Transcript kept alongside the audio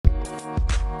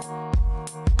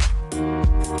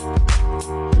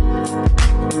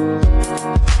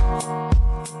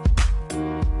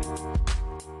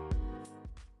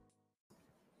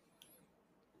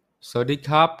สวัสดีค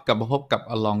รับกลับมาพบกับ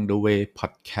Along the Way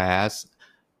Podcast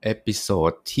เอพิโซ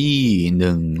ดที่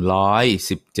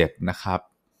117นะครับ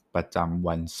ประจำ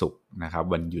วันศุกร์นะครับ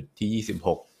วันหยุดที่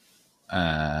26อ่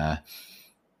า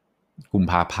กุม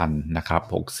ภาพันธ์นะครับ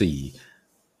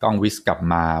64ก้องวิสกลับ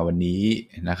มาวันนี้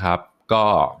นะครับก็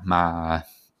มา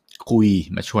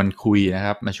มาชวนคุยนะค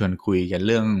รับมาชวนคุยกันเ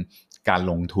รื่องการ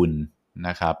ลงทุนน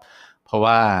ะครับเพราะ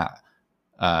ว่า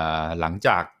หลังจ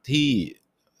ากที่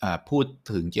พูด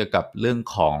ถึงเกี่ยวกับเรื่อง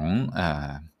ของ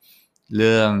เ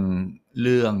รื่องเ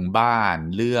รื่องบ้าน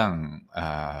เรื่อง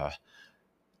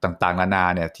ต่างๆนานา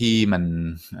เนี่ยที่มัน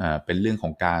เป็นเรื่องข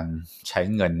องการใช้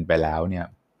เงินไปแล้วเนี่ย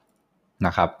น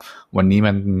ะครับวันนี้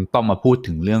มันต้องมาพูด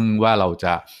ถึงเรื่องว่าเราจ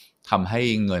ะทำให้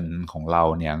เงินของเรา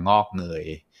เนี่ยงอกเงย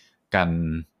กัน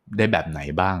ได้แบบไหน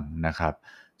บ้างนะครับ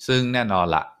ซึ่งแน่นอน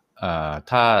ละ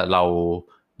ถ้าเรา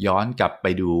ย้อนกลับไป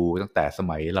ดูตั้งแต่ส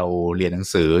มัยเราเรียนหนัง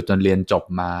สือจนเรียนจบ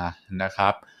มานะครั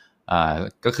บ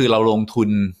ก็คือเราลงทุน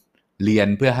เรียน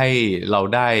เพื่อให้เรา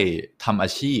ได้ทำอา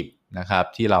ชีพนะครับ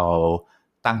ที่เรา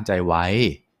ตั้งใจไว้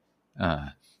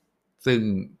ซึ่ง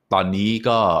ตอนนี้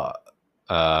ก็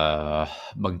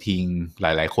บางทีห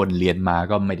ลายๆคนเรียนมา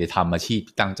ก็ไม่ได้ทำอาชีพ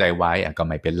ตั้งใจไว้ก็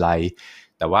ไม่เป็นไร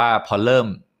แต่ว่าพอเริ่ม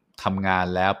ทำงาน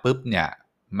แล้วปุ๊บเนี่ย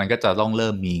มันก็จะต้องเริ่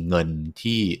มมีเงิน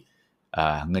ที่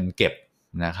เงินเก็บ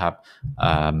นะครับ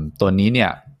ตัวนี้เนี่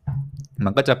ยมั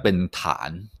นก็จะเป็นฐาน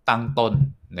ตั้งต้น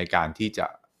ในการที่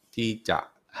จะ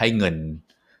ให้เงิน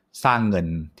สร้างเงิน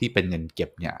ที่เป็นเงินเก็บ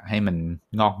เนี่ยให้มัน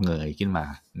งอกเงยขึ้นมา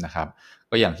นะครับ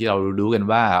ก็อย่างที่เรารู้กัน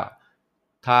ว่า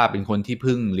ถ้าเป็นคนที่เ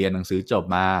พิ่งเรียนหนังสือจบ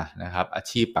มานะครับอา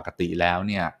ชีพปกติแล้ว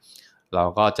เนี่ยเรา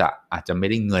ก็อาจจะไม่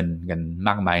ได้เงินกันม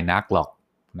ากมายนักหรอก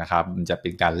นะครับมันจะเป็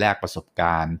นการแลกประสบก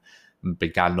ารณ์มันเป็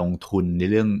นการลงทุนใน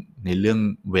เรื่อง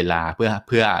เวลาเ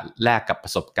พื่อแลกกับปร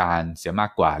ะสบการณ์เสียมา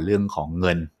กกว่าเรื่องของเ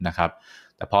งินนะครับ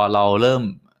แต่พอเราเ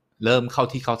ริ่มเข้า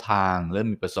ที่เข้าทางเริ่ม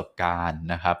มีประสบการณ์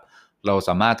นะครับเราส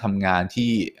ามารถทำงาน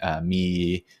ที่มี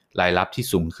รายรับที่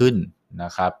สูงขึ้นน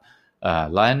ะครับ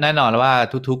แล้วแน่นอนว่า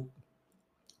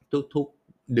ทุก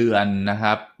เดือนนะค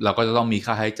รับเราก็จะต้องมี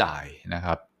ค่าใช้จ่ายนะค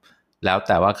รับแล้วแ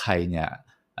ต่ว่าใครเนี่ย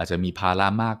อาจจะมีภาระ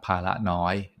มากภาระน้อ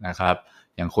ยนะครับ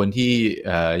อย่างคนที่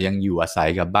ยังอยู่อาศัย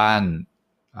กับบ้าน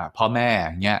พ่อแม่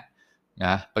เงี้ยน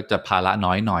ะก็จะภาระ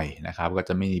น้อยหน่อยนะครับก็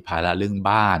จะไม่มีภาระเรื่อง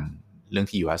บ้านเรื่อง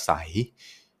ที่อยู่อาศัย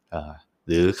ห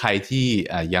รือใครที่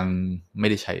ยังไม่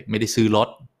ได้ซื้อรถ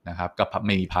นะครับก็ไ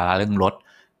ม่มีภาระเรื่องรถ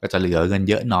ก็จะเหลือเงิน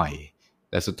เยอะหน่อย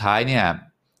แต่สุดท้ายเนี่ย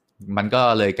มันก็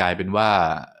เลยกลายเป็นว่า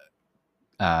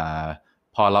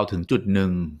พอเราถึงจุดหนึ่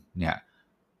งเนี่ย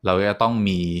เราจะต้อง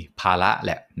มีภาระแ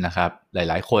หละนะครับห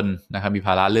ลายๆคนนะครับมีภ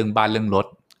าระเรื่องบ้านเรื่องรถ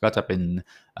ก็จะเป็น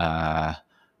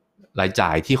รายจ่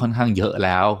ายที่ค่อนข้างเยอะแ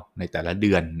ล้วในแต่ละเ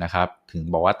ดือนนะครับถึง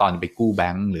บอกว่าตอนไปกู้แบ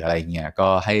งก์หรืออะไรเงี้ยก็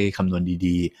ให้คำนวณ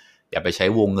ดีๆอย่าไปใช้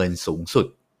วงเงินสูงสุด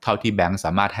เท่าที่แบงก์ส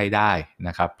ามารถให้ได้น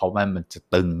ะครับเพราะว่ามันจะ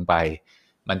ตึงไป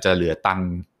มันจะเหลือตังค์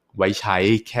ไว้ใช้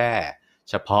แค่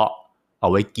เฉพาะเอา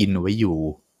ไว้กินเอาไว้อยู่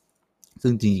ซึ่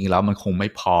งจริงๆแล้วมันคงไม่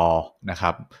พอนะค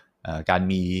รับการ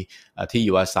มีที่อ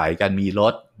ยู่อาศัยการมีร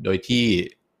ถโดยที่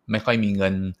ไม่ค่อยมีเงิ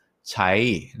นใช้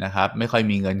นะครับไม่ค่อย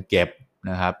มีเงินเก็บ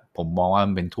นะครับผมมองว่า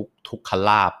มันเป็นทุกขล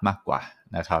าภมากกว่า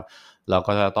นะครับเรา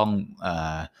ก็จะต้อง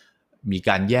มีก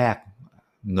ารแยก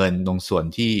เงินตรงส่วน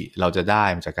ที่เราจะได้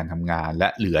มาจากการทำงานและ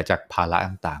เหลือจากภาระ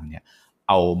ต่างๆเนี่ย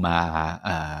เอา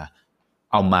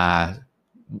มา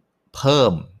เพิ่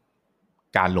ม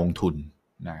การลงทุน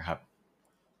นะครับ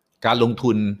การลง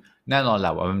ทุนแน่นอนแหล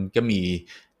ะว่ามันก็มี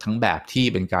ทั้งแบบที่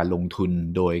เป็นการลงทุน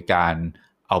โดยการ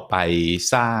เอาไป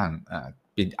สร้าง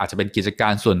อาจจะเป็นกิจกา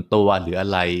รส่วนตัวหรืออะ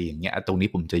ไรอย่างเงี้ยตรงนี้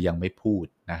ผมจะยังไม่พูด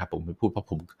นะครับผมไม่พูดเพราะ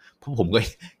ผมก็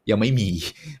ยังไม่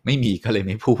มีก็เลยไ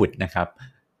ม่พูดนะครับ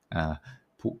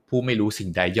ผู้ไม่รู้สิ่ง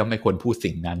ใดย่อมไม่ควรพูด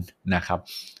สิ่งนั้นนะครับ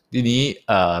ทีนี้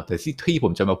แต่ที่ผ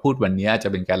มจะมาพูดวันนี้จะ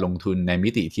เป็นการลงทุนในมิ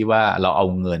ติที่ว่าเราเอา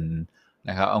เงิน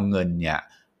นะครับเอาเงินเนี่ย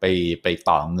ไป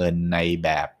ต่อเงินในแบ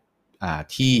บ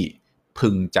ที่พึ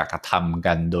งจะกระทำ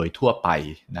กันโดยทั่วไป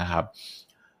นะครับ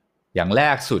อย่างแร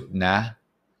กสุดนะ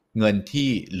เงินที่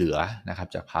เหลือนะครับ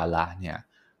จากภาระเนี่ย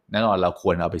แน่นอนเราค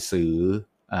วรเอาไปซื้อ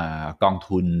กอง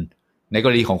ทุนในก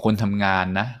รณีของคนทำงาน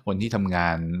นะคนที่ทำงา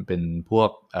นเป็นพวก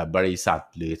บริษัท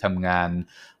หรือทำงาน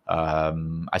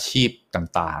อาชีพ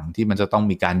ต่างๆที่มันจะต้อง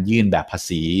มีการยื่นแบบภา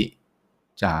ษี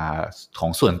ขอ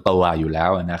งส่วนตัวอยู่แล้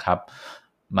วนะครับ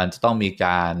มันจะต้องมีก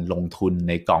ารลงทุน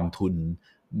ในกองทุน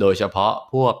โดยเฉพาะ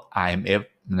พวก IMF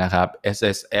นะครับ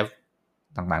SSF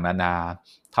ต่างๆนานา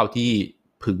เท่าที่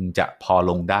พึงจะพอ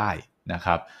ลงได้นะค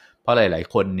รับเพราะหลาย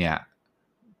ๆคนเนี่ย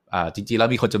จริงๆแล้ว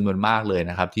มีคนจำนวนมากเลย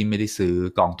นะครับที่ไม่ได้ซื้อ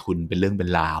กองทุนเป็นเรื่องเป็น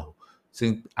ราวซึ่ง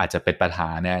อาจจะเป็นปัญหา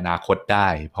ในอนาคตได้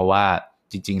เพราะว่า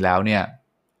จริงๆแล้วเนี่ย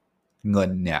เงิ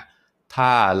นเนี่ย ถ้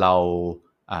าเรา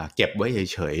เก็บไว้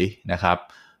เฉยๆนะครับ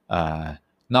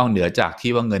นอกเหนือจาก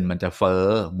ที่ว่าเงินมันจะเฟ้อ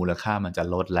มูลค่ามันจะ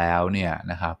ลดแล้วเนี่ย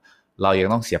นะครับเรายัง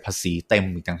ต้องเสียภาษีเต็ม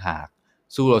อีกต่างหาก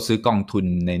สู้เราซื้อกองทุน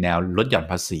ในแนวลดหย่อน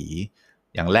ภาษี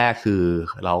อย่างแรกคือ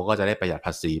เราก็จะได้ประหยัดภ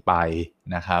าษีไป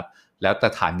นะครับแล้วแต่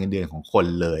ฐานเงินเดือนของคน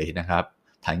เลยนะครับ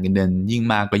ฐานเงินเดือนยิ่ง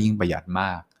มากก็ยิ่งประหยัดม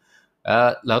าก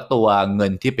แล้วตัวเงิ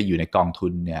นที่ไปอยู่ในกองทุ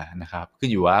นเนี่ยนะครับขึ้น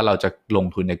อยู่ว่าเราจะลง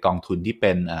ทุนในกองทุนที่เ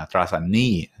ป็นตราสารห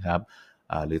นี้นะครับ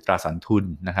หรือตราสารทุน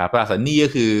นะครับตราสารหนี้ก็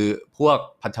คือพวก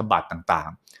พันธบัตรต่าง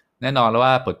ๆแน่นอนแล้ว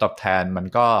ว่าผลตอบแทนมัน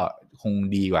ก็คง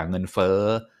ดีกว่าเงินเฟ้อ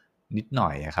นิดหน่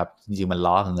อยครับจริงๆมัน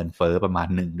ล้อกับเงินเฟ้อประมาณ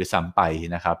หนึ่งด้วยซ้ำไป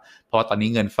นะครับเพราะตอนนี้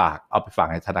เงินฝากเอาไปฝาก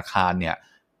ในธนาคารเนี่ย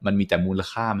มันมีแต่มูล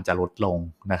ค่ามันจะลดลง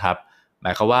นะครับหม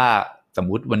ายความว่าสม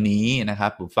มุติวันนี้นะครั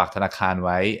บผมฝากธนาคารไ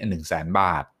ว้ 100,000 บ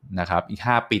าทนะครับอีก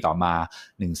5ปีต่อมา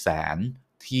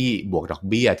 100,000 ที่บวกดอก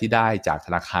เบี้ยที่ได้จากธ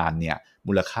นาคารเนี่ย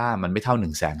มูลค่ามันไม่เท่า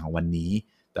 100,000 ของวันนี้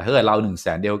แต่ถ้าเกิดเรา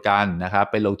 100,000 เดียวกันนะครับ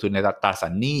ไปลงทุนในตราสา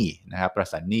รหนี้นะครับตรา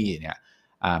สารหนี้เนี่ย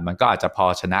มันก็อาจจะพอ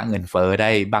ชนะเงินเฟ้อได้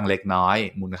บ้างเล็กน้อย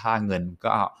มูลค่าเงินก็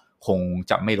คง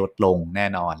จะไม่ลดลงแน่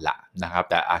นอนละนะครับ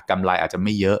แต่กำไรอาจจะไ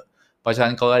ม่เยอะเพราะฉะนั้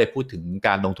นเขาก็เลยพูดถึงก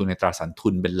ารลงทุนในตราสารทุ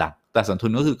นเป็นหลักตราสารทุ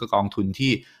นก็คือกองทุน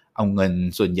ที่เอาเงิน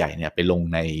ส่วนใหญ่เนี่ยไปลง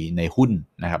ในหุ้น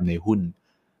นะครับใน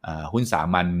หุ้นสา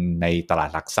มัญในตลาด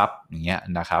หลักทรัพย์อย่างเงี้ย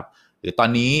นะครับหรือตอน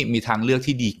นี้มีทางเลือก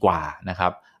ที่ดีกว่านะครั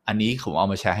บอันนี้ผมเอา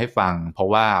มาแชร์ให้ฟังเพราะ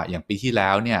ว่าอย่างปีที่แล้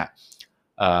วเนี่ย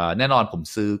แน่นอนผม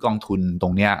ซื้อกองทุนตร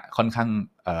งเนี้ยค่อนข้าง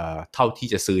เท่าที่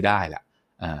จะซื้อได้แหละ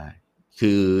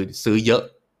คือซื้อเยอะ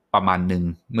ประมาณหนึ่ง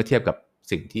เมื่อเทียบกับ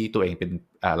สิ่งที่ตัวเองเป็น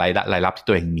รายรับที่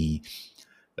ตัวเองมี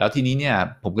แล้วทีนี้เนี่ย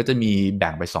ผมก็จะมีแ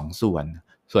บ่งไป2ส่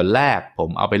วนแรกผม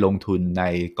เอาไปลงทุนใน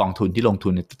กองทุนที่ลงทุ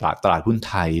นในตลาดหุ้น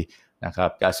ไทยนะครับ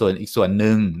ส่วนอีกส่วนห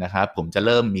นึ่งนะครับผมจะเ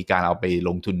ริ่มมีการเอาไปล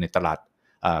งทุนในตลาด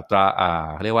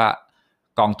เรียกว่า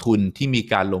กองทุนที่มี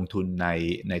การลงทุน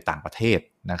ในต่างประเทศ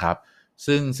นะครับ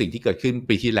ซึ่งสิ่งที่เกิดขึ้น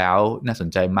ปีที่แล้วน่าสน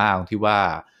ใจมากที่ว่า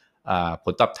ผ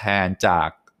ลตอบแทนจาก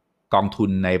กองทุน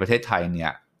ในประเทศไทยเนี่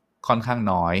ยค่อนข้าง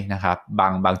น้อยนะครับ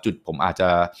บางจุดผมอาจจะ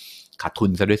ขาดทุน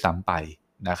ซะด้วยซ้ำไป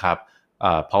นะครับ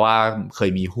เพราะว่าเคย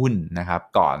มีหุ้นนะครับ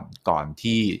ก่อน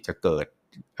ที่จะเกิด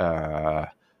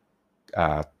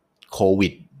โควิ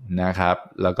ดนะครับ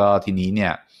แล้วก็ทีนี้เนี่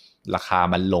ยราคา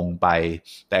มันลงไป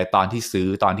แต่ตอน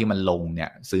ที่มันลงเนี่ย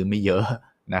ซื้อไม่เยอะ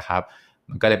นะครับ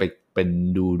มันก็เลยเป็น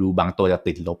ดูบางตัวจะ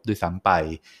ติดลบด้วยซ้ำไป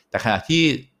แต่ขณะที่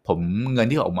ผมเงิน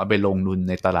ที่ออกมาไปลงทุน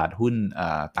ในตลาดหุ้น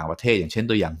ต่างประเทศอย่างเช่น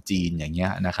ตัวอย่างจีนอย่างเงี้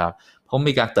ยนะครับเพราะ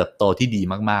มีการเติบโตที่ดี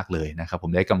มากๆเลยนะครับผ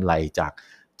มได้กำไรจ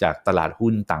ากตลาด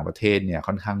หุ้นต่างประเทศเนี่ย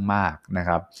ค่อนข้างมากนะค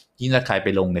รับยิ่งถ้าใครไป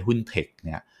ลงในหุ้นเทคเ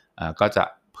นี่ยก็จะ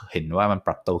เห็นว่ามันป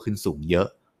รับโตขึ้นสูงเยอะ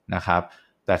นะครับ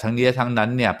แต่ทั้งนี้ทั้งนั้น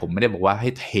เนี่ยผมไม่ได้บอกว่าให้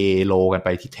เทโลกันไป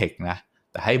ที่เทคนะ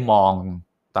แต่ให้มอง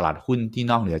ตลาดหุ้นที่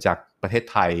นอกเหนือจากประเทศ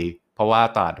ไทยเพราะว่า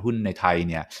ตลาดหุ้นในไทย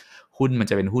เนี่ยหุ้นมัน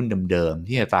จะเป็นหุ้นเดิมๆ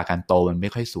ที่อัตราการโตมันไม่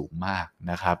ค่อยสูงมาก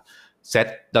นะครับเซ็ต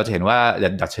เราจะเห็นว่า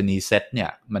ดัชนีเซ็ตเนี่ย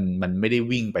มันไม่ได้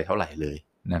วิ่งไปเท่าไหร่เลย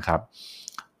นะครับ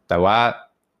แต่ว่า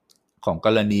ของก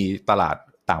รณีตลาด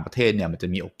ต่างประเทศเนี่ยมันจะ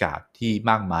มีโอกาสที่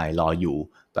มากมายรออยู่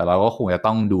แต่เราก็คงจะ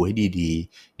ต้องดูให้ดี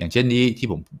ๆอย่างเช่นนี้ที่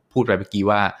ผมพูดไปเมื่อกี้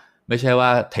ว่าไม่ใช่ว่า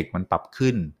เทคมันปรับ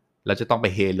ขึ้นแล้วจะต้องไป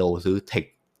เฮโลซื้อเทค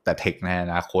แต่เทคในอ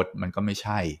นาคตมันก็ไม่ใ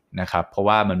ช่นะครับเพราะ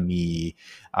ว่ามันมี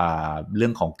เรื่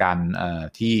องของการ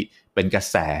ที่เป็นกระ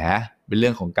แสเป็นเรื่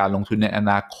องของการลงทุนในอ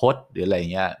นาคตหรืออะไร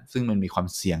เงี้ยซึ่งมันมีความ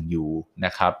เสี่ยงอยู่น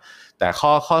ะครับแต่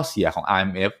ข้อเสียของ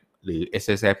IMF หรือ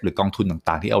SSF หรือกองทุน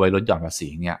ต่างๆที่เอาไว้ลดหย่อนภาษี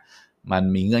เนี่ยมัน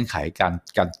มีเงื่อนไข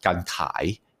การขาย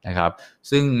นะครับ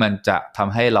ซึ่งมันจะท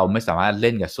ำให้เราไม่สามารถเ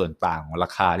ล่นกับส่วนต่างของรา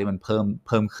คาที่มันเ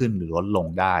พิ่มขึ้นหรือลดลง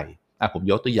ได้ผม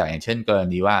ยกตัวอย่างเช่นกร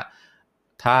ณีว่า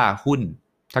ถ้า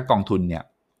กองทุนเนี่ย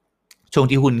ช่วง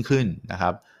ที่หุ้นขึ้นนะค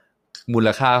รับมูล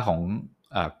ค่าของ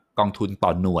กองทุนต่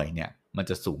อหน่วยเนี่ยมัน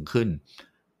จะสูงขึ้น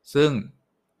ซึ่ง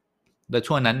ใน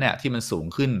ช่วงนั้นเนี่ยที่มันสูง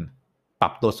ขึ้นปรั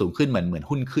บตัวสูงขึ้นเหมือน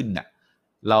หุ้นขึ้นเนี่ย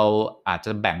เราอาจจ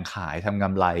ะแบ่งขายทำก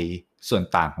ำไรส่วน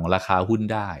ต่างของราคาหุ้น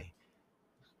ได้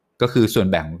ก็คือส่วน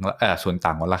ต่าง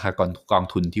ของราคากอง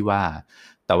ทุนที่ว่า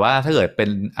แต่ว่าถ้าเกิดเป็น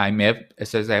IMF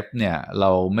SSF เนี่ยเร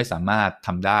าไม่สามารถท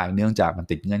ำได้เนื่องจากมัน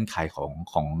ติดเงื่อนไข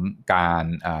ของการ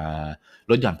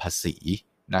ลดหย่อนภาษี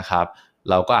นะครับ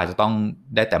เราก็อาจจะต้อง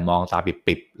ได้แต่มองตา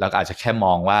ปิบๆแล้วก็อาจจะแค่ม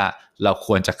องว่าเราค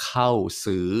วรจะเข้า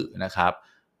ซื้อนะครับ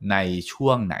ในช่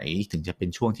วงไหนถึงจะเป็น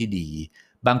ช่วงที่ดี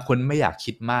บางคนไม่อยาก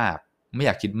คิดมาก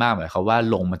หมายความว่า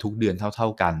ลงมาทุกเดือนเท่า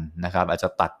กันนะครับอาจจะ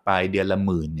ตัดไปเดือนละห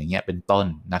มื่นอย่างเงี้ยเป็นต้น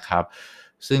นะครับ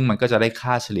ซึ่งมันก็จะได้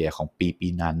ค่าเฉลี่ยของปี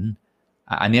นั้น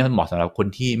อันนี้มันเหมาะสำหรับคน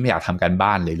ที่ไม่อยากทำการ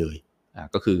บ้านเลย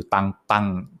ก็คือตั้ง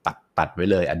ตัดไว้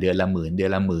เลยเดือนละหมื่น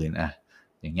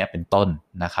อย่างเงี้ยเป็นต้น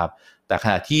นะครับแต่ข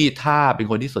ณะที่ถ้าเป็น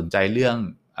คนที่สนใจเรื่อง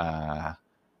อ่า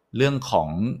เรื่องของ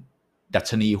ดั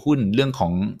ชนีหุ้นเรื่องขอ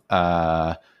ง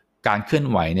การเคลื่อน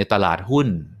ไหวในตลาดหุ้น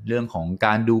เรื่องของก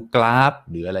ารดูกราฟ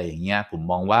หรืออะไรอย่างเงี้ยผม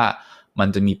มองว่ามัน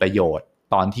จะมีประโยชน์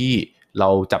ตอนที่เรา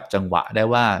จับจังหวะได้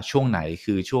ว่าช่วงไหน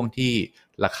คือช่วงที่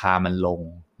ราคามันลง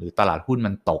หรือตลาดหุ้น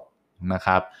มันตกนะค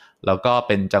รับแล้วก็เ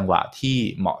ป็นจังหวะที่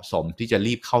เหมาะสมที่จะ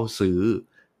รีบเข้าซื้อ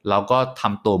เราก็ท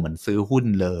ำตัวเหมือนซื้อหุ้น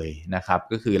เลยนะครับ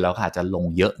ก็คือเราอาจจะลง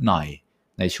เยอะหน่อย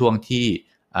ในช่วงที่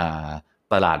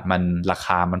ตลาดมันราค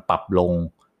ามันปรับลง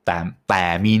แต่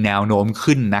มีแนวโน้ม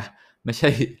ขึ้นนะไม่ใช่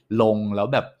ลงแล้ว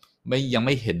แบบยังไ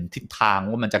ม่เห็นทิศทาง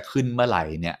ว่ามันจะขึ้นเมื่อไหร่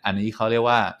เนี่ยอันนี้เขาเรียก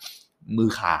ว่ามือ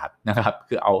ขาดนะครับ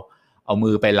คือเอา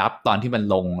มือไปรับตอนที่มัน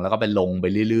ลงแล้วก็ไปลงไป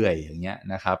เรื่อยๆอย่างเงี้ย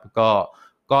นะครับ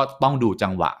ก็ต้องดูจั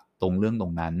งหวะตรงเรื่องตร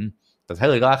งนั้นแต่ถ้า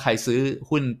เกิดว่าใครซื้อ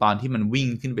หุ้นตอนที่มันวิ่ง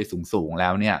ขึ้นไปสูงๆแล้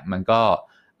วเนี่ยมันก็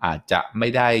อาจจะไม่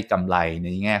ได้กำไรใน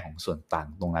แง่ของส่วนต่าง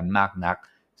ตรงนั้นมากนัก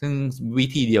ซึ่งวิ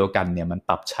ธีเดียวกันเนี่ยมันป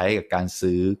รับใช้กับการ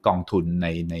ซื้อกองทุน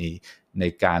ใน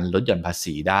การลดหย่อนภา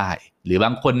ษีได้หรือบ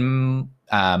างคน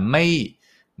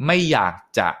ไม่อยาก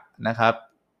จะนะครับ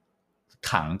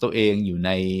ขังตัวเองอยู่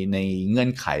ในเงื่อ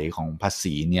นไขของภา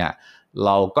ษีเนี่ยเร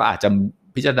าก็อาจจะ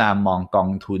พิจารณามองกอง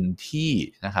ทุนที่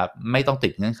นะครับไม่ต้องติ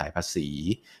ดเงื่อนไขภาษี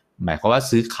หมายความว่า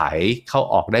ซื้อขายเข้า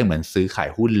ออกได้เหมือนซื้อขาย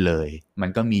หุ้นเลยมัน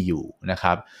ก็มีอยู่นะค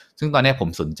รับซึ่งตอนนี้ผม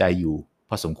สนใจอยู่พ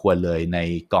อสมควรเลยใน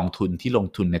กองทุนที่ลง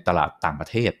ทุนในตลาดต่างประ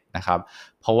เทศนะครับ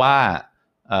เพราะว่า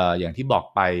อย่างที่บอก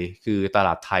ไปคือตล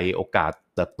าดไทยโอกาส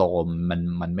เติบโต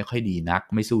มันไม่ค่อยดีนัก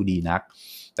ไม่สู้ดีนัก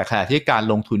แต่ขณะที่การ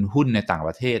ลงทุนหุ้นในต่างป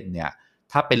ระเทศเนี่ย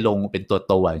ถ้าไปลงเป็นตั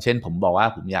วอย่างเช่นผมบอกว่า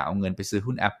ผมอยากเอาเงินไปซื้อ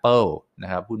หุ้น Apple นะ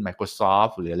ครับหุ้น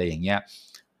Microsoft หรืออะไรอย่างเงี้ย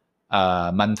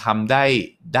มันทำได้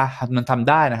มันทำ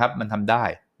ได้นะครับมันทำได้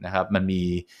นะครับมันมี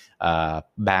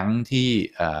แบงค์ที่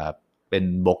เป็น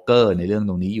โบรกเกอร์ในเรื่อง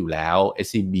ตรงนี้อยู่แล้ว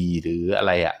SCB หรืออะไ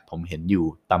รอ่ะผมเห็นอยู่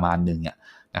ประมาณหนึ่งอ่ะ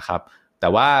นะครับแต่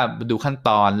ว่าดูขั้นต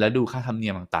อนและดูค่าธรรมเนี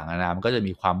ยมต่างๆนานามันก็จะ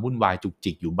มีความวุ่นวายจุก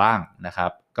จิกอยู่บ้างนะครั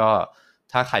บก็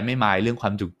ถ้าใครไม่มายเรื่องควา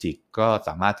มจุกจิกก็ส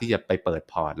ามารถที่จะไปเปิด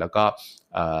พอร์ตแล้วก็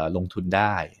ลงทุนไ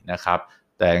ด้นะครับ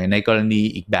แต่ในกรณี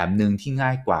อีกแบบหนึ่งที่ง่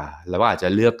ายกว่าเราก็อาจจะ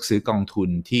เลือกซื้อกองทุน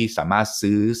ที่สามารถ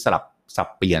ซื้อสับ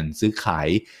เปลี่ยนซื้อขาย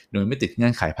โดยไม่ติดเงื่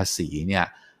อนไขภาษีเนี่ย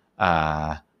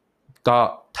ก็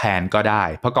แทนก็ได้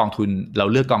เพราะกองทุนเรา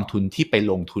เลือกกองทุนที่ไป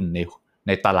ลงทุนใ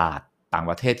นตลาดต่าง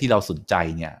ประเทศที่เราสนใจ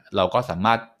เนี่ยเราก็สาม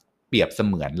ารถเปรียบเส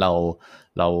มือนเ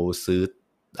ราซื้อ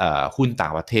หุ้นต่า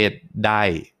งประเทศได้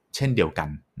เช่นเดียวกัน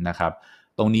นะครับ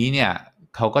ตรงนี้เนี่ย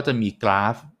เขาก็จะมีกรา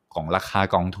ฟของราคา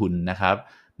กองทุนนะครับ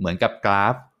เหมือนกับกรา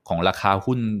ฟของราคา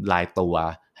หุ้นรายตัว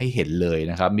ให้เห็นเลย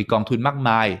นะครับมีกองทุนมากม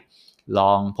ายล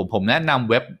องผมแนะนำ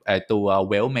เว็บตัว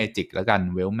Wealth Magic แล้วกัน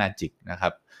Wealth Magic นะครั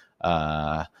บ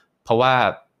เพราะว่า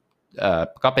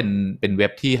ก็เป็นเว็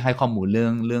บที่ให้ข้อมูลเ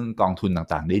รื่องกองทุน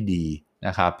ต่างๆได้ดีน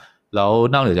ะครับแล้ว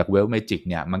นอกเหนือจาก Wealth Magic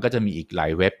เนี่ยมันก็จะมีอีกหลา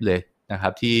ยเว็บเลยนะครั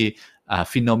บที่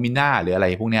Phenomena หรืออะไร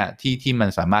พวกเนี้ยที่มัน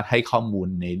สามารถให้ข้อมูล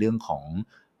ในเรื่องของ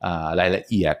รายละ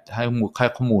เอียดให้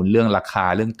ข้อมูลเรื่องราคา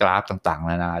เรื่องกราฟต่างๆน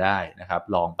านาได้นะครับ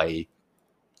ลองไป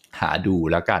หาดู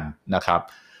แล้วกันนะครับ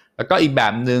แล้วก็อีกแบ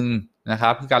บหนึ่งนะครั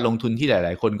บคือการลงทุนที่หล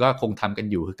ายๆคนก็คงทำกัน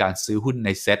อยู่คือการซื้อหุ้นใน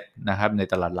เซ็ตนะครับใน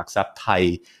ตลาดหลักทรัพย์ไทย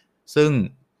ซึ่ง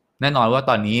แน่นอนว่า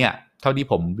ตอนนี้เท่าที่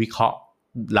ผมวิเคราะห์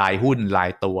รายหุ้นรา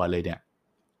ยตัวเลยเนี่ย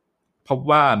พบ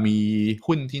ว่ามี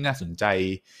หุ้นที่น่าสนใจ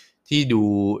ที่ดู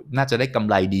น่าจะได้กำ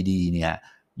ไรดีๆเนี่ย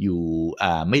อยู่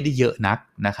ไม่ได้เยอะนัก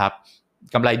นะครับ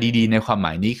กำไรดีๆในความหม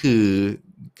ายนี้คือ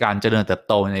การเจริญเติบ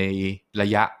โตในระ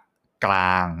ยะกล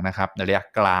างนะครับในระยะ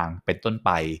กลางเป็นต้นไป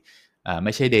ไ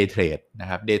ม่ใช่เดย์เทรดนะ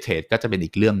ครับเดย์เทรดก็จะเป็นอี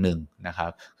กเรื่องหนึ่งนะครั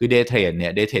บคือเดย์เทรดเนี่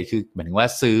ยเดย์เทรดคือหมายถึงว่า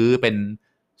ซื้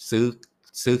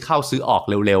อเข้าซื้อออก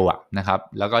เร็วๆนะครับ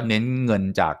แล้วก็เน้นเงิน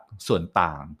จากส่วน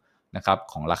ต่างนะครับ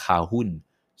ของราคาหุ้น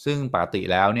ซึ่งปกติ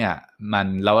แล้วเนี่ย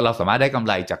เราสามารถได้กำ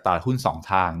ไรจากตลาดหุ้น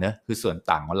2ทางเนะคือส่วน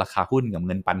ต่างของราคาหุ้นกับเ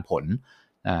งินปันผล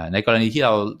ในกรณีที่เร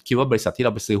าคิดว่าบริษัทที่เร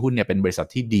าไปซื้อหุ้นเนี่ยเป็นบริษัท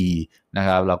ที่ดีนะค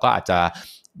รับเราก็อาจจะ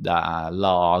ร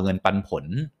อเงินปันผล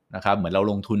นะครับเหมือนเรา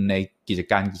ลงทุนในกิจ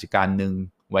การหนึ่ง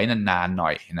ไว้นานๆหน่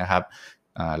อยนะครับ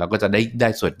เราก็จะได้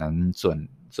ส่วนนั้นส่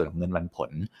วนของเงินปันผ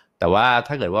ลแต่ว่า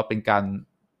ถ้าเกิดว่าเป็นการ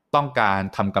ต้องการ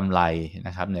ทำกำไรน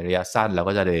ะครับในระยะสั้นเรา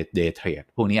ก็จะเดย์เทรด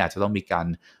พวกนี้อาจจะต้องมีการ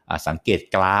สังเกต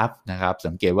กราฟนะครับ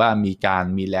สังเกตว่ามี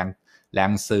แร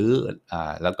งซื้อ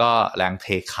แล้วก็แรงเท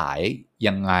ขาย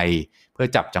ยังไงเพื่อ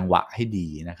จับจังหวะให้ดี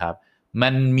นะครับมั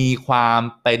นมีความ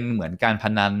เป็นเหมือนการพ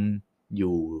นันอ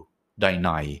ยู่ห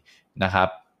น่อยๆนะครับ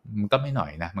มันก็ไม่หน่อ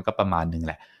ยนะมันก็ประมาณนึงแ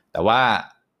หละแต่ว่า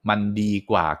มันดี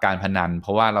กว่าการพนันเพร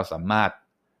าะว่าเราสามา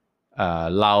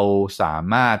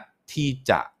รถที่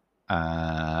จะ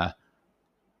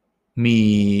มี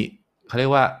เขาเรีย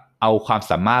กว่าเอาความ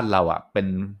สามารถเราเ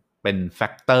ป็นแฟ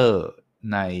กเตอร์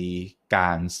ใน กา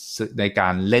รในกา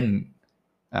รเล่น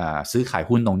ซื้อขาย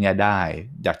หุ้นตรงนี้ได้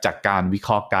จากการวิเค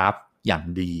ราะห์กราฟอย่าง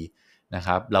ดีนะค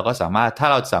รับเราก็สามารถถ้า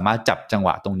เราสามารถจับจังหว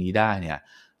ะตรงนี้ได้เนี่ย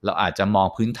เราอาจจะมอง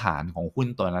พื้นฐานของหุ้น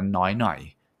ตัวนั้นน้อยหน่อย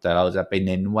แต่เราจะไปเ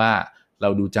น้นว่าเรา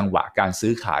ดูจังหวะการ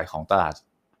ซื้อขายของตลาด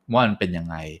ว่ามันเป็นยัง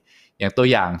ไงอย่างตัว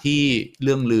อย่างที่เ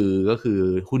รื่องลือก็คือ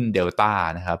หุ้นเดลต้า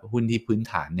นะครับหุ้นที่พื้น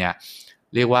ฐานเนี่ย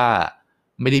เรียกว่า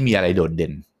ไม่ได้มีอะไรโดดเด่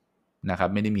นนะครับ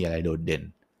ไม่ได้มีอะไรโดดเด่น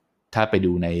ถ้าไป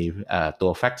ดูในตั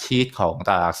วแฟกชีตของต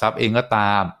ลาดหลักทรัพย์เองก็ต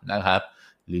ามนะครับ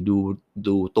หรือ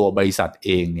ดูตัวบริษัทเอ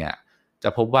งเนี่ยจะ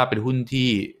พบว่าเป็นหุ้นที่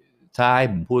ถ้าให้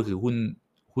ผมพูดคือ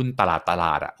หุ้นตล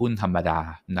าดอะหุ้นธรรมดา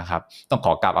นะครับต้องข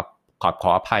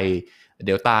ออภัยเ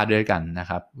ดลต้าด้วยกันนะ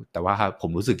ครับแต่ว่าผม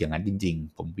รู้สึกอย่างนั้นจริง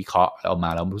ๆผมวิเคราะห์ออกมา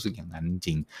แล้วรู้สึกอย่างนั้นจ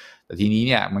ริงๆแต่ทีนี้เ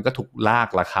นี่ยมันก็ถูกลาก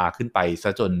ราคาขึ้นไปซ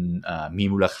ะจนมี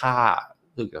มูลค่า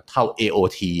เท่า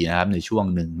AOT นะครับในช่วง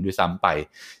หนึ่งด้วยซ้ำไป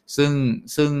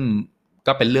ซึ่ง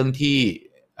ก็เป็นเรื่องที่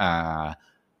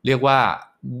เรียกว่า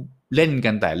เล่นกั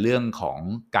นแต่เรื่องของ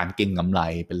การเก็งกำไร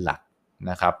เป็นหลัก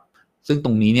นะครับซึ่งต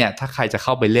รงนี้เนี่ยถ้าใครจะเ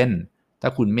ข้าไปเล่นถ้า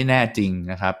คุณไม่แน่จริง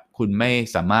นะครับคุณไม่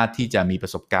สามารถที่จะมีปร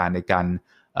ะสบการณ์ในการ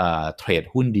เทรด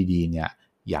หุ้นดีๆเนี่ย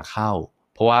อย่าเข้า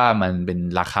เพราะว่ามันเป็น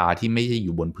ราคาที่ไม่ได้อ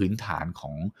ยู่บนพื้นฐาน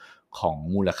ของ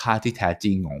มูลค่าที่แท้จ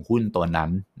ริงของหุ้นตัวนั้น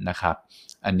นะครับ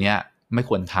อันเนี้ยไม่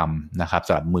ควรทำนะครับส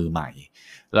ำหรับมือใหม่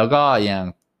แล้วก็อย่าง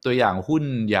ตัวอย่างหุ้น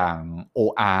อย่าง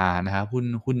OR นะครับ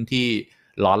หุ้นที่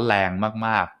ร้อนแรงม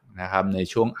ากๆนะครับใน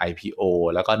ช่วง IPO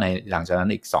แล้วก็ในหลังจากนั้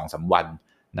นอีก 2-3 วัน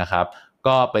นะครับ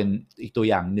ก็เป็นอีกตัว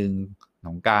อย่างหนึ่งข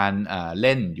องการเ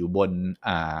ล่นอยู่บน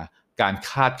การ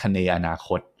คาดคะเนอนาค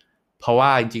ตเพราะว่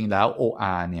าจริงๆแล้ว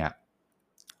OR เนี่ย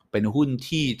เป็นหุ้น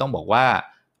ที่ต้องบอกว่า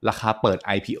ราคาเปิด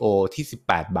IPO ที่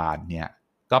18 บาทเนี่ย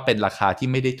ก็เป็นราคาที่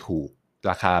ไม่ได้ถูก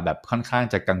ราคาแบบค่อนข้าง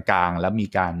จะกลางๆแล้วมี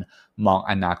การมอง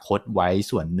อนาคตไว้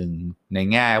ส่วนหนึ่งใน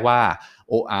แง่ว่า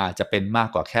OR จะเป็นมาก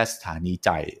กว่าแค่สถานี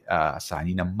จ่ายสถา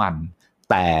นีน้ำมัน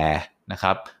แต่นะค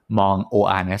รับมอง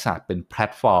OR ในศาสตร์เป็นแพล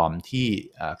ตฟอร์มที่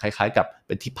คล้ายๆกับเ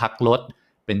ป็นที่พักรถ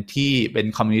เป็น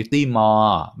community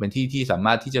mall เป็นที่สาม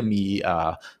ารถที่จะมี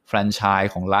แฟรนไช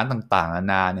ส์ของร้านต่างๆนา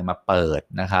นาเนี่ยมาเปิด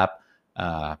นะครับ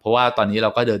เพราะว่าตอนนี้เรา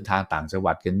ก็เดินทางต่างจังห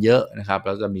วัดกันเยอะนะครับแ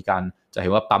ล้วจะมีการจะเห็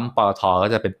นว่าปั๊มปตท.ก็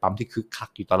จะเป็นปั๊มที่คึกคัก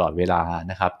อยู่ตลอดเวลา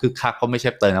นะครับคึกคักก็ไม่ใช่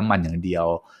เติมน้ำมันอย่างเดียว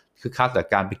คึกคักจาก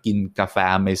การไปกินกาแฟ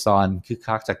อเมซอนคึก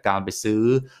คักจากการไปซื้อ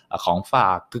ของฝา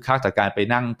กคึกคักจากการไป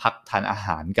นั่งพักทานอาห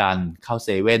ารกันเข้าเซ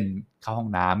เว่นเข้าห้อง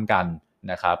น้ำกัน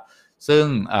นะครับซึ่ง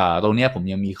ตรงนี้ผม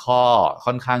ยังมีข้อ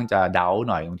ค่อนข้างจะเดา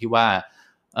หน่อยตรงที่ว่า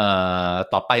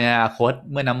ต่อไปในอนาคต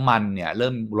เมื่อน้ำมันเนี่ยเริ่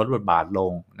มลดบทบาทล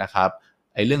งนะครับ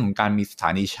ไอ้เรื่องของการมีสถา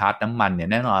นีชาร์จน้ำมันเนี่ย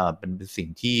แน่นอนเป็นสิ่ง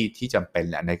ที่จำเป็น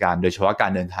แหละในการโดยเฉพาะกา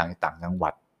รเดินทางต่างจังหวั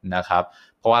ดนะครับ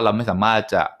เพราะว่าเราไม่สามารถ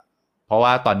จะเพราะว่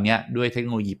าตอนนี้ด้วยเทคโ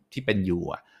นโลยีที่เป็นอยู่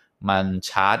มัน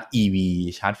ชาร์จ EV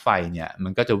ชาร์จไฟเนี่ยมั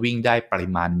นก็จะวิ่งได้ปริ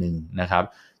มาณหนึ่งนะครับ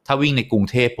ถ้าวิ่งในกรุง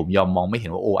เทพผมยอมมองไม่เห็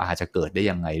นว่า OR จะเกิดได้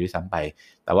ยังไงด้วยซ้ำไป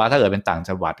แต่ว่าถ้าเกิดเป็นต่าง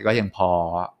จังหวัดก็ยังพอ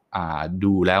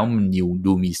ดูแล้วมัน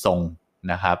ดูมีทรง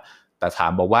นะครับแต่ถา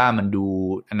มบอกว่ามันดู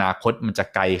อนาคตมันจะ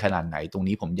ไกลขนาดไหนตรง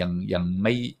นี้ผมยังไ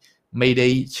ม่ได้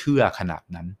เชื่อขนาด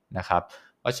นั้นนะครับ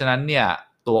เพราะฉะนั้นเนี่ย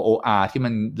ตัว OR ที่มั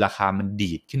นราคามัน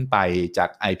ดีดขึ้นไปจาก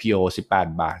IPO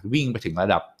 18 บาทวิ่งไปถึง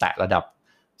แตะระดับ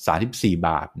34 บ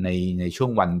าทในช่ว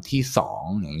งวันที่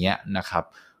2อย่างเงี้ยนะครับ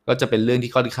ก็จะเป็นเรื่อง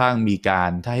ที่ค่อนข้างมีกา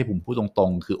รถ้าให้ผมพูดตร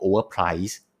งๆคือ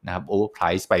overprice นะครับ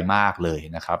overprice ไปมากเลย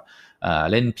นะครับ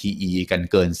เล่น PE กัน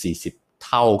เกิน40 เ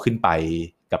ท่าขึ้นไป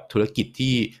กับธุรกิจ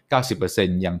ที่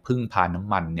 90% ยังพึ่งพาน้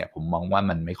ำมันเนี่ยผมมองว่า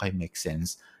มันไม่ค่อย make sense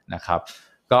นะครับ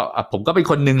ก็ผมก็เป็น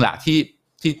คนหนึ่งแหละ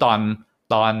ที่ต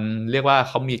อนเรียกว่าเ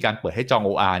ขามีการเปิดให้จอง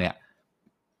OR เนี่ย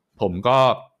ผมก็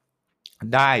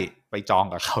ได้ไปจอง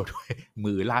กับเขาด้วย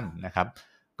มือลั่นนะครับ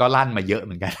ก็ลั่นมาเยอะเห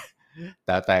มือนกัน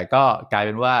แต่ก็กลายเ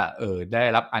ป็นว่าได้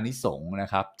รับอานิสงส์นะ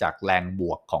ครับจากแรงบ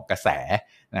วกของกระแส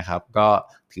นะครับก็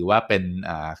ถือว่าเป็น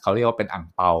เขาเรียกว่าเป็นอั่ง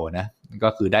เปานะก็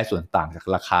คือได้ส่วนต่างจาก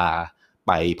ราคาไ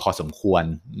ปพอสมควร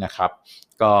นะครับ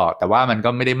ก็แต่ว่ามันก็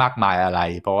ไม่ได้มากมายอะไร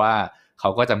เพราะว่าเขา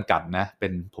ก็จำกัดนะ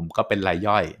ผมก็เป็นราย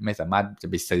ย่อยไม่สามารถจะ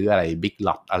ไปซื้ออะไรบิ๊ก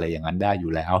ล็อตอะไรอย่างนั้นได้อ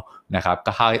ยู่แล้วนะครับ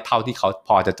ก็เท่าที่เขาพ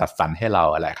อจะจัดสรรให้เรา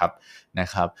อะไรครับนะ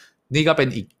ครับนี่ก็เป็น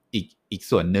อีก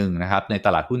ส่วนหนึ่งนะครับในต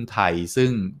ลาดหุ้นไทยซึ่ง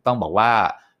ต้องบอกว่า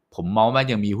ผมมองว่า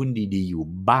ยังมีหุ้นดีๆอยู่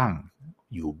บ้า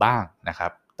งนะครั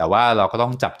บแต่ว่าเราก็ต้อ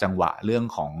งจับจังหวะเรื่อง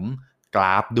ของกร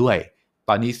าฟด้วย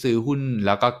ตอนนี้ซื้อหุ้นแ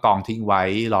ล้วก็กองทิ้งไว้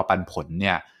รอปันผลเ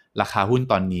นี่ยราคาหุ้น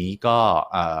ตอนนี้ก็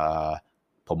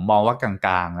ผมมองว่ากลา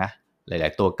งๆนะหลา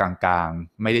ยๆตัวกลาง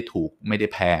ๆไม่ได้ถูกไม่ได้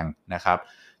แพงนะครับ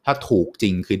ถ้าถูกจริ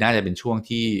งคือน่าจะเป็นช่วง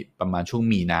ที่ประมาณช่วง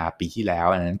มีนาปีที่แล้ว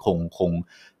อันนั้นคง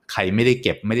ใครไม่ได้เ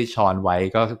ก็บไม่ได้ช้อนไว้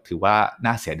ก็ถือว่า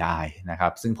น่าเสียดายนะครั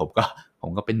บซึ่งผม ผ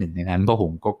มก็เป็นหนึ่งในนั้นเพราะผ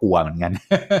มก็กลัวเหมือนกัน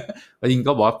จริง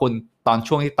ก็บอกว่าคนตอน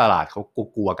ช่วงที่ตลาดเขา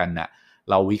กลัวกันน่ะ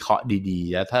เราวิเคราะห์ดี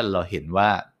ๆแล้วถ้าเราเห็นว่า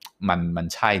มัน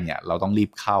ใช่เนี่ยเราต้องรี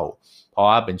บเข้าเพราะ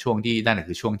ว่าเป็นช่วงที่นั่น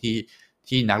คือช่วง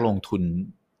ที่นักลงทุน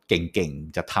เก่ง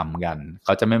ๆจะทำกันเข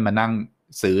าจะไม่มานั่ง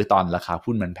ซื้อตอนราคา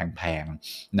หุ้นมันแพง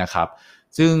ๆนะครับ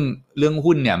ซึ่งเรื่อง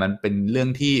หุ้นเนี่ยมันเป็นเรื่อง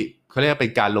ที่เขาเรียกว่าเป็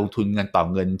นการลงทุนเงินต่อ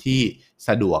เงินที่ส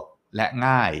ะดวกและ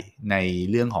ง่ายใน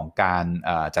เรื่องของการ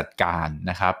จัดการ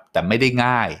นะครับแต่ไม่ได้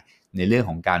ง่ายในเรื่อง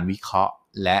ของการวิเคราะห์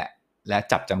และ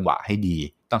จับจังหวะให้ดี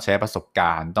ต้องใช้ประสบก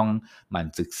ารณ์ต้องหมั่น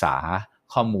ศึกษา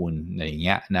ข้อมูลอะไรอย่างเ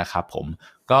งี้ยนะครับผม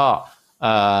ก็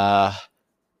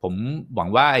ผมหวัง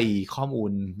ว่าไอ้ข้อมู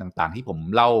ลต่างๆที่ผม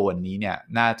เล่าวันนี้เนี่ย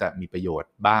น่าจะมีประโยช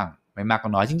น์บ้างไม่มากก็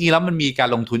น้อยจริงๆแล้วมันมีการ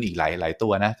ลงทุนอีกหลายตั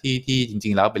วนะที่จริ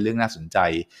งๆแล้วเป็นเรื่องน่าสนใจ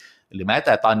หรือแม้แ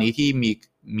ต่ตอนนี้ที่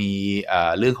มี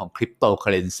เรื่องของคริปโตเคอ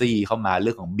เรนซีเข้ามาเ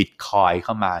รื่องของบิตคอยเ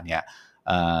ข้ามาเนี่ย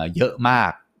เยอะมา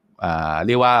กเ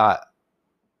รียกว่า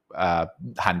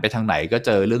หันไปทางไหนก็เ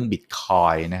จอเรื่องบิตคอ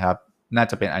ยนะครับน่า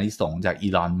จะเป็นอานิสงส์จากอี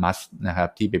ลอนมัสก์นะครับ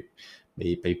ที่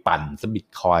ไปปั่นซะบิต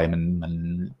คอยมัน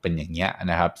เป็นอย่างเงี้ย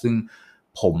นะครับซึ่ง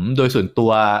ผมโดยส่วนตั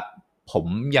วผม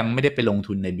ยังไม่ได้ไปลง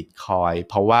ทุนในบิตคอย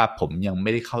เพราะว่าผมยังไ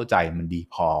ม่ได้เข้าใจมันดี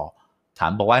พอถา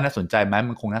มบอกว่าน่าสนใจไหม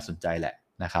มันคงน่าสนใจแหละ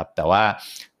นะครับแต่ว่า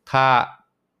ถ้า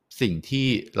สิ่งที่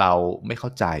เราไม่เข้า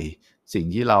ใจสิ่ง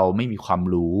ที่เราไม่มีความ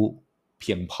รู้เ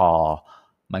พียงพอ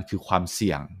มันคือความเ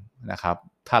สี่ยงนะครับ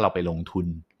ถ้าเราไปลงทุน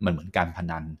มันเหมือนการพ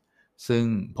นันซึ่ง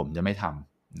ผมจะไม่ท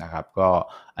ำนะครับก็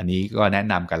อันนี้ก็แนะ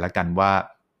นำกันละกันว่า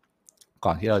ก่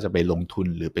อนที่เราจะไปลงทุน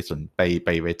หรือไ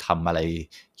ปทำอะไร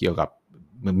เกี่ยวกับ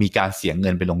มีการเสียเงิ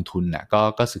นไปลงทุนน่ะ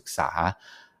ก็ศึกษา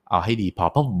เอาให้ดีพอ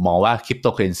เพราะผมมองว่าคริปโต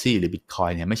เคอเรนซีหรือบิตคอย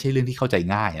เนี่ยไม่ใช่เรื่องที่เข้าใจ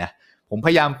ง่ายนะผมพ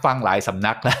ยายามฟังหลายสำ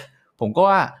นักนะผมก็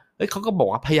ว่าเขาก็บอก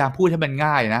ว่าพยายามพูดให้มัน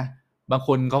ง่ายนะบางค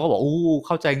นเขาก็บอกเ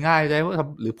ข้าใจง่ายได้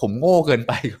หรือผมโง่เกินไ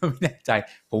ปก็ไม่แน่ใจ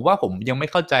ผมว่าผมยังไม่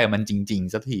เข้าใจมันจริง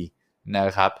ๆสักทีนะ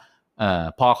ครับ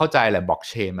พอเข้าใจแหละบล็อก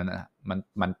เชน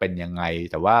มันเป็นยังไง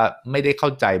แต่ว่าไม่ได้เข้า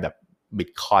ใจแบบบิ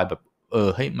ตคอยแบบ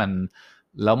เฮ้ยมัน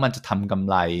แล้วมันจะทำกำ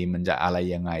ไรมันจะอะไร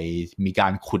ยังไงมีกา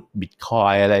รขุดบิตคอ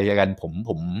ยอะไรกันผ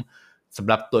มสำ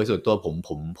หรับตัวส่วนตัว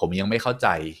ผมยังไม่เข้าใจ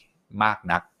มาก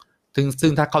นักซึ่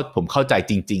งถ้าผมเข้าใจ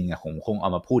จริงๆผมคงเอา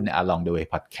มาพูดใน Along the Way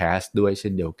Podcast ด้วยเช่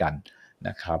นเดียวกันน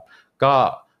ะครับก็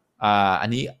อัน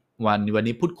นี้วัน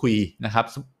นี้พูดคุยนะครับ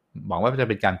หวังว่าจะ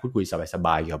เป็นการพูดคุยสบ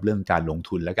ายๆเกี่ยวกับเรื่องการลง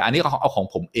ทุนแล้วก็อันนี้เอาของ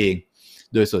ผมเอง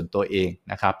โดยส่วนตัวเอง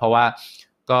นะครับเพราะว่า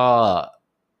ก็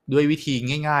ด้วยวิธี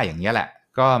ง่ายๆอย่างนี้แหละ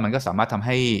ก็มันก็สามารถทำใ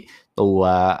ห้ตัว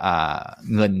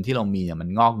เงินที่เรามีมัน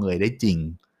งอกเงยได้จริง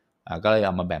ก็เลยเอ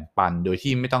ามาแบ่งปันโดย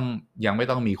ที่ยังไม่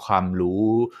ต้องมีความรู้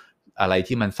อะไร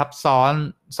ที่มันซับซ้อน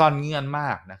ซ่อนเงื่อนม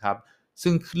ากนะครับ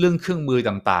ซึ่งเรื่องเครื่องมือ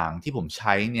ต่างๆที่ผมใ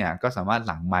ช้เนี่ยก็สามารถ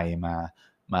หลังไมค์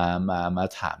มา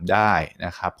ถามได้น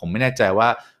ะครับผมไม่แน่ใจว่า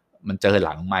มันเจอห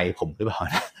ลังไมค์ผมหรือเปล่า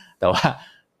นะแต่ว่า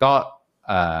ก็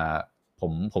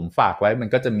ผมฝากไว้มัน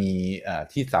ก็จะมี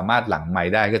ที่สามารถหลังไม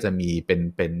ค์ได้ก็จะมีเ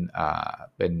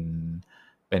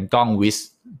ป็นกล้องวิ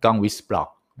สบล็อก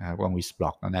นะครับกล้องวิสบล็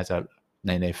อกน่าจะ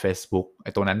ใน Facebook ไ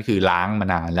อ้ตัวนั้นคือล้างมา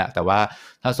นานแล้วแต่ว่า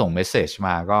ถ้าส่งเมสเสจม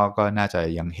าก็น่าจะ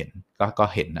ยังเห็นก็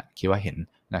เห็นนะคิดว่าเห็น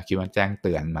นะคิดว่าแจ้งเ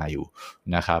ตือนมาอยู่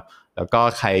นะครับแล้วก็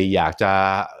ใครอยากจะ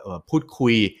พูดคุ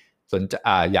ย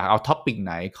อยากเอาท็อปิกไ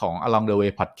หนของ Along the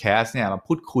Way Podcast เนี่ยมา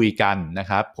พูดคุยกันนะ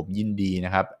ครับผมยินดีน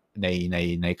ะครับใ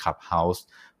น Clubhouse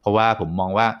เพราะว่าผมมอง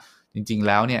ว่าจริงๆ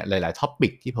แล้วเนี่ยหลายๆท็อปิ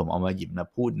กที่ผมเอามาหยิบมา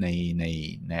พูดใ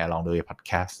น Along the Way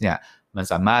Podcast เนี่ยมัน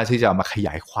สามารถที่จะเอามาขย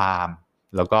ายความ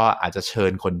แล้วก็อาจจะเชิ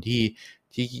ญคนที่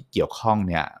เกี่ยวข้อง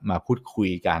เนี่ยมาพูดคุย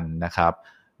กันนะครับ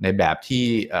ในแบบที่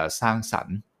สร้างสรร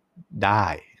ค์ได้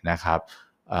นะครับ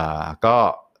ก็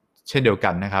เช่นเดียวกั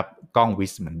นนะครับกล้องวิ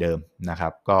สเหมือนเดิมนะครั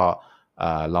บก็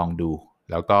ลองดู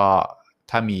แล้วก็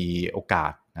ถ้ามีโอกา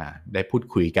สได้พูด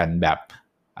คุยกันแบบ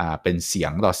เป็นเสีย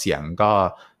งต่อเสียงก็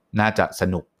น่าจะส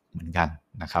นุกเหมือนกัน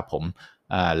นะครับผม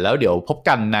แล้วเดี๋ยวพบ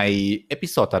กันในเอพิ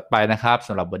โซดถัดไปนะครับส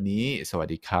ำหรับวันนี้สวัส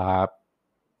ดีครับ